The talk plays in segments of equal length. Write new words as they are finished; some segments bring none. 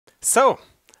So,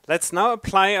 let's now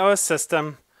apply our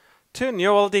system to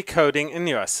neural decoding in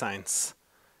neuroscience,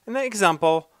 in the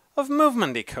example of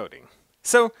movement decoding.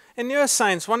 So, in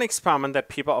neuroscience, one experiment that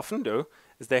people often do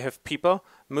is they have people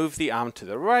move the arm to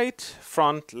the right,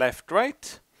 front, left,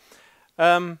 right,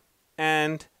 and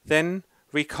then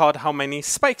record how many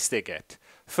spikes they get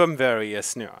from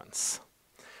various neurons.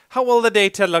 How will the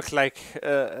data look like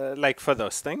for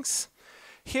those things?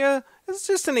 Here is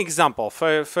just an example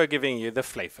for giving you the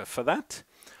flavor for that.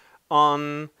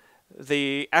 On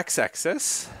the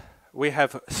x-axis, we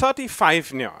have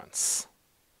 35 neurons.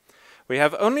 We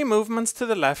have only movements to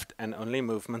the left and only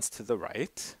movements to the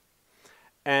right.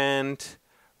 And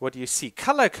what you see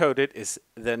color-coded is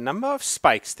the number of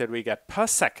spikes that we get per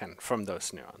second from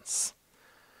those neurons.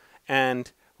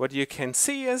 And what you can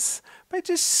see is, by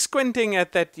just squinting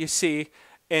at that, you see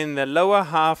in the lower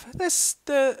half,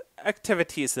 the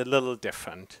activity is a little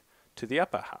different to the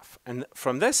upper half. And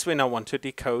from this, we now want to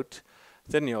decode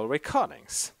the neural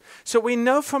recordings. So we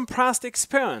know from past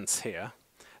experience here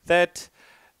that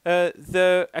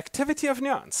the activity of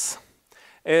neurons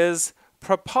is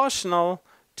proportional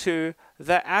to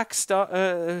the x dot,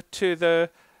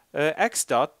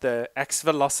 the x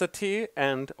velocity,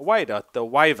 and y dot, the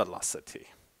y velocity.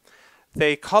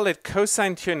 They call it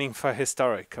cosine tuning for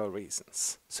historical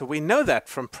reasons. So we know that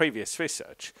from previous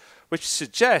research, which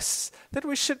suggests that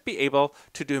we should be able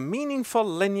to do meaningful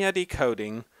linear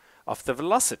decoding of the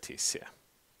velocities here.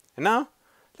 And now,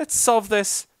 let's solve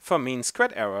this for mean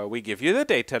squared error. We give you the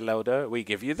data loader, we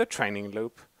give you the training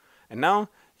loop, and now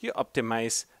you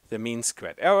optimize the mean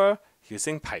squared error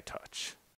using PyTorch.